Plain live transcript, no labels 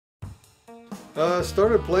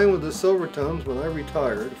Started playing with the Silvertones when I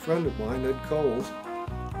retired. A friend of mine, Ed Coles,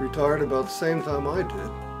 retired about the same time I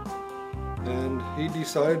did. And he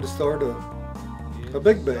decided to start a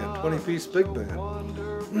big band, 20-piece big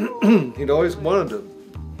band. He'd always wanted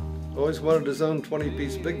his own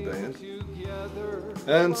 20-piece big band.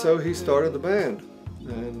 And so he started the band.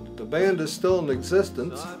 And the band is still in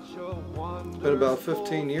existence. It's been about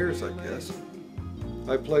 15 years, I guess.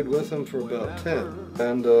 I played with him for about 10.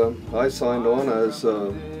 And I signed on as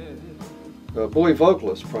a boy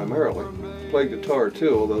vocalist primarily. Played guitar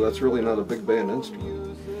too, although that's really not a big band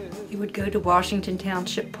instrument. He would go to Washington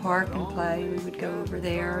Township Park and play. We would go over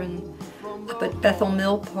there, and up at Bethel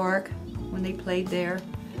Mill Park when they played there.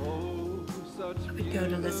 I would go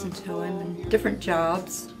to listen to him and different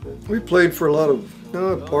jobs. We played for a lot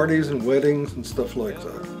of parties and weddings and stuff like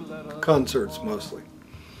that. Concerts mostly.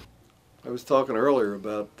 I was talking earlier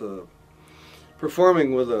about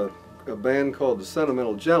performing with a band called the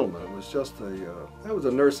Sentimental Gentlemen. It was just that was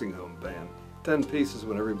a nursing home band. 10 pieces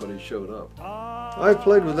when everybody showed up. I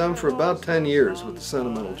played with them for about 10 years with the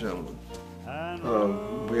Sentimental Gentlemen.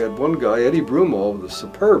 We had one guy, Eddie Broomall, with a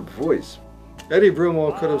superb voice. Eddie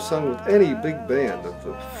Broomall could have sung with any big band of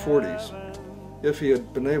the 40s if he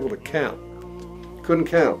had been able to count. Couldn't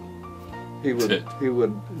count. He would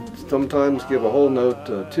sometimes give a whole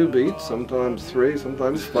note 2 beats, sometimes 3,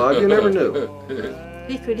 sometimes 5. You never knew.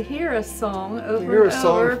 He could hear a song over and over. Hear a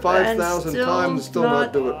song 5,000 times and still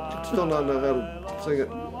not do it. Still not know how to sing it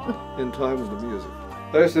in time with the music.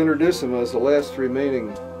 I used to introduce him as the last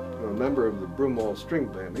remaining member of the Broomall String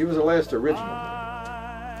Band. He was the last original member.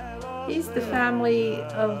 He's the family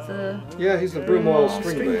of the... Yeah, he's the Broomall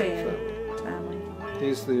String Band family.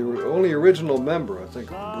 He's the only original member, I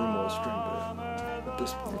think, of the Broomall String Band at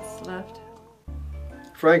this point. That's left.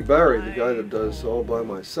 Frank Barry, the guy that does All By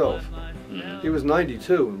Myself, he was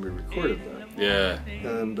 92 when we recorded that. Yeah.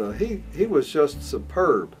 And he was just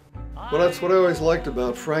superb. Well, that's what I always liked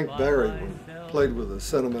about Frank Barry when he played with the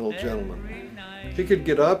Sentimental Gentlemen. He could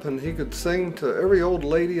get up and he could sing to every old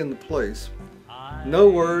lady in the place. No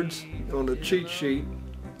words on a cheat sheet,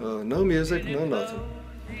 no music, no nothing.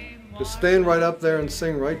 Just stand right up there and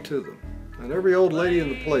sing right to them. And every old lady in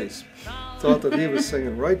the place thought that he was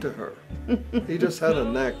singing right to her. He just had a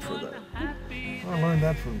knack for that. I learned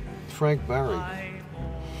that from Frank Barry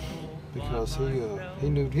because he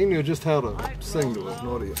knew just how to sing to an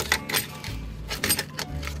audience.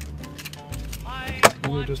 He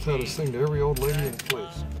knew just how to sing to every old lady in the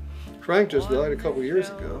place. Frank just died a couple years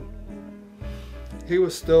ago. He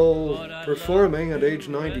was still performing at age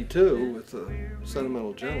 92 with the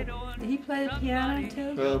Sentimental Gentlemen. Did he play the piano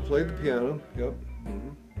too? Played the piano, yep.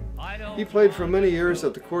 He played for many years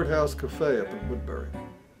at the Courthouse Cafe up in Woodbury.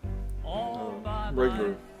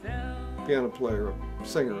 Regular piano player,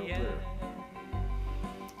 singer up there.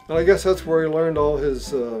 And I guess that's where he learned all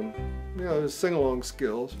his, his sing-along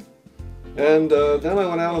skills. And then I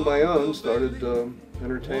went out on my own, started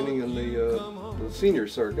entertaining in the senior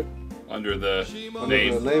circuit. Under the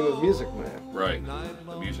name of Music Man. Right,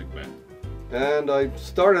 the Music Man. And I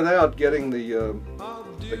started out getting the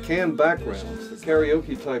canned backgrounds, the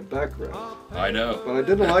karaoke type backgrounds. I know. But I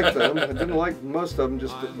didn't like them. I didn't like most of them,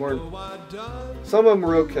 just weren't. Some of them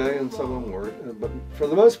were okay and some of them weren't. But for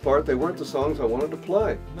the most part, they weren't the songs I wanted to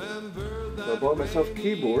play. So I bought myself a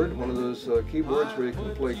keyboard, one of those keyboards where you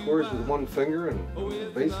can play chords with one finger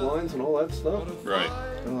and bass lines and all that stuff. Right.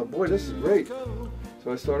 And I thought, boy, this is great.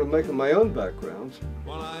 So I started making my own backgrounds,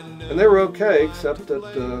 and they were okay, except that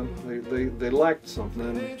they lacked something.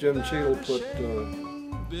 And Jim Cheadle put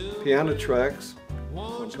piano tracks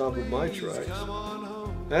on top of my tracks,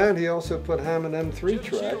 and he also put Hammond M3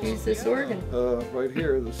 tracks. Use this organ. Right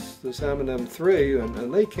here, this Hammond M3,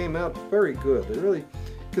 and they came out very good. They really,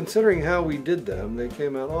 considering how we did them, they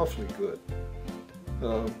came out awfully good.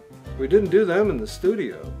 We didn't do them in the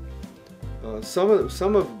studio.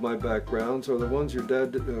 Some of my backgrounds are the ones your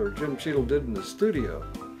dad did, or Jim Cheadle did in the studio,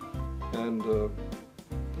 and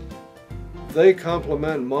they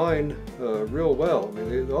complement mine real well. I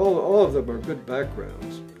mean, all of them are good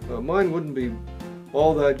backgrounds. Mine wouldn't be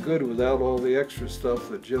all that good without all the extra stuff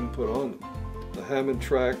that Jim put on them, the Hammond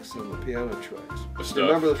tracks and the piano tracks.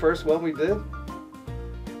 Remember the first one we did?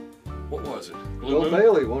 What was it? Bill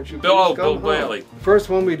Bailey, Won't You Please Come Bill Home? Bailey. The first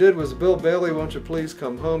one we did was Bill Bailey, Won't You Please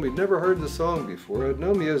Come Home. He'd never heard the song before, had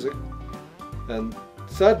no music, and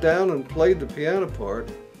sat down and played the piano part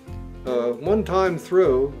one time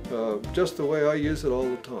through, just the way I use it all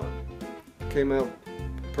the time. Came out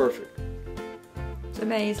perfect. It's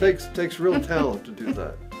amazing. Takes real talent to do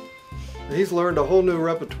that. And he's learned a whole new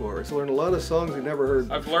repertoire. He's learned a lot of songs he never heard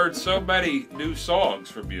before. I've learned so many new songs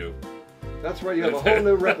from you. That's right, you have a whole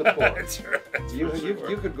new repertoire. That's right.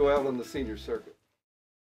 You could go out on the senior circuit.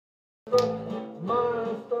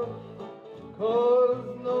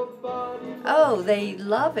 Oh, they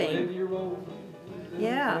love him.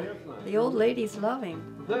 Yeah, the old ladies love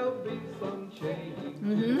him. They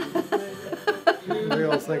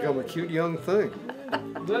all think I'm a cute young thing.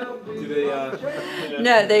 Do they,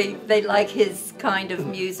 No, they like his kind of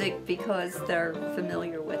music because they're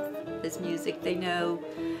familiar with his music. They know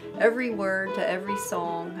every word to every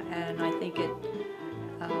song, and I think it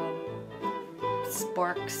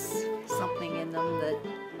sparks something in them that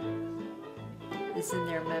is in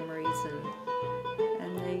their memories,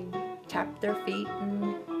 and they tap their feet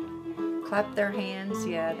and clap their hands.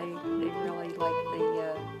 Yeah, they really like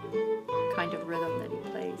the kind of rhythm that he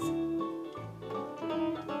plays.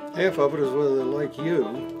 Half of it is whether they like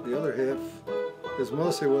you. The other half is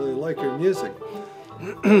mostly whether they like your music.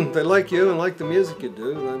 If they like you and like the music you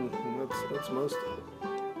do, then that's most of it.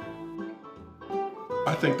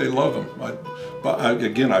 I think they love him.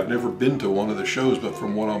 Again, I've never been to one of the shows, but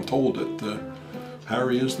from what I'm told, that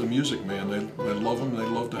Harry is the music man. They love him. They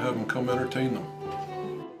love to have him come entertain them.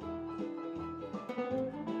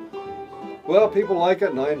 Well, people like it,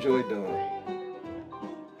 and I enjoy doing it.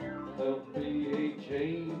 There'll be a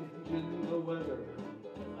change in the weather,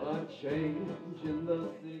 a change in the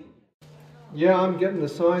sea. Yeah, I'm getting the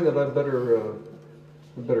sign that I better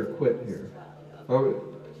quit here.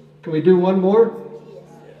 Can we do one more?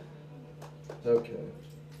 Okay.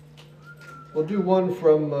 We'll do one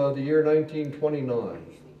from the year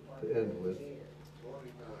 1929 to end with.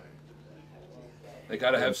 They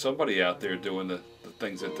got to have somebody out there doing the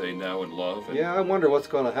things that they know and love. And Yeah, I wonder what's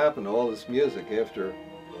going to happen to all this music after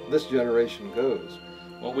this generation goes.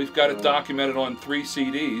 well, we've got it documented on 3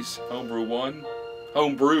 CDs: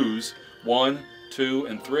 Homebrews 1, 2,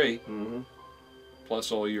 and 3,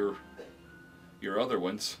 plus all your other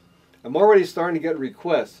ones. I'm already starting to get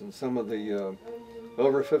requests in some of the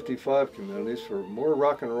over 55 communities for more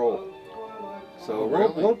rock and roll. So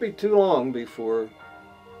it won't be too long before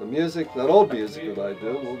the music, that old music that I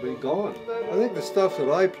do, will be gone. I think the stuff that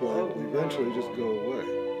I play will eventually just go away,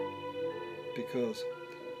 because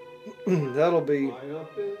that'll be,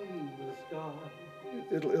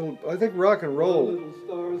 I think rock and roll,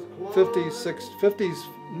 50s,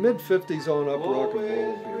 mid-50s on up, rock and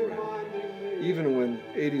roll will be around, even when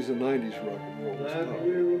 80s and 90s rock and roll is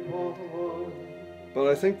popular. But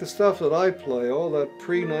I think the stuff that I play, all that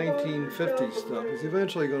pre-1950s stuff, is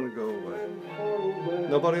eventually going to go away.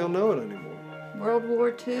 Nobody will know it anymore. World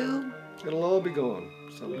War II, It'll all be gone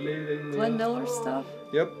someday. Glenn Miller stuff.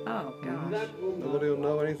 Yep. Oh gosh. Nobody will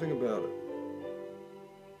know anything about it.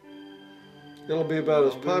 It'll be about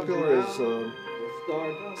as popular as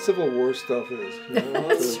Civil War stuff is. You know?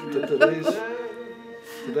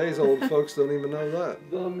 Today's old folks don't even know that.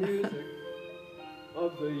 The music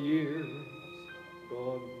of the years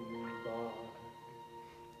gone by.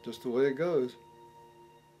 Just the way it goes.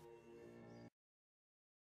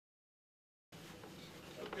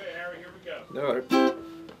 Okay, Harry, here we go. All right.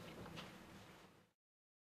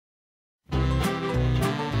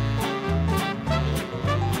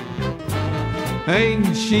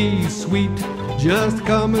 Ain't she sweet, just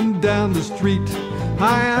coming down the street?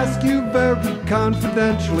 I ask you very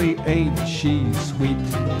confidentially, ain't she sweet?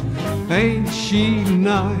 Ain't she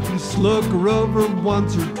nice? Look her over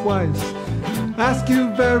once or twice. Ask you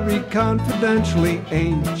very confidentially,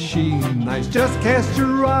 ain't she nice? Just cast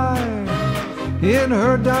your eye in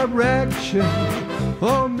her direction.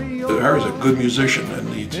 Oh, me, Harry's a good musician, and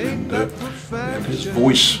his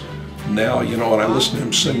voice now, you know, when I listen to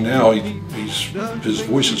him sing now, his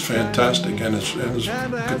voice is fantastic, and his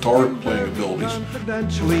guitar playing abilities.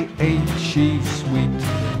 Confidentially, ain't she sweet?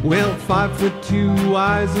 Well, 5'2",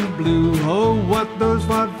 eyes of blue. Oh, what those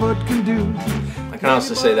 5 foot can do. I can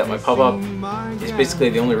honestly say that my pop-up is basically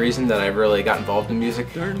the only reason that I really got involved in music.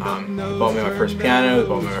 He bought me my first piano, he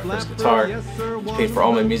bought me my first guitar, he paid for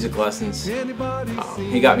all my music lessons.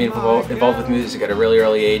 He got me involved with music at a really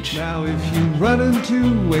early age. Now if you run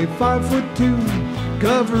into a 5'2",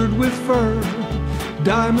 covered with fur,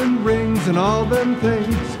 diamond rings and all them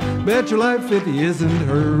things, bet your life it isn't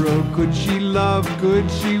her. Oh, could she love, could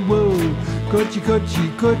she woo, could she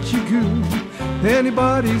coo?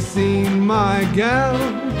 Anybody seen my gal?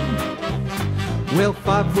 Well,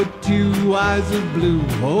 5'2", eyes of blue.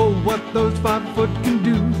 Oh, what those 5 foot can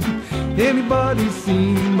do. Anybody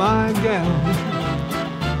seen my gal?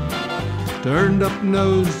 Turned up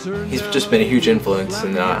nose. He's just been a huge influence,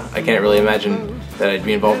 and I can't really imagine that I'd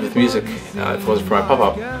be involved with music if it wasn't for my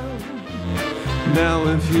pop-up. Now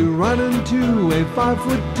if you run into a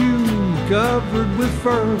 5'2", covered with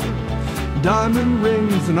fur, diamond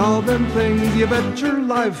rings and all them things. You bet your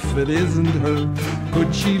life it isn't her.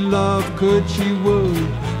 Could she love, could she woo,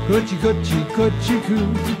 could she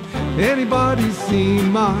coo? Anybody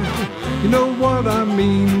seen my, you know what I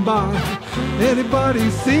mean by, anybody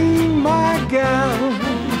seen my gal?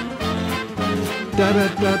 Da da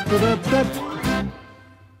da da da da.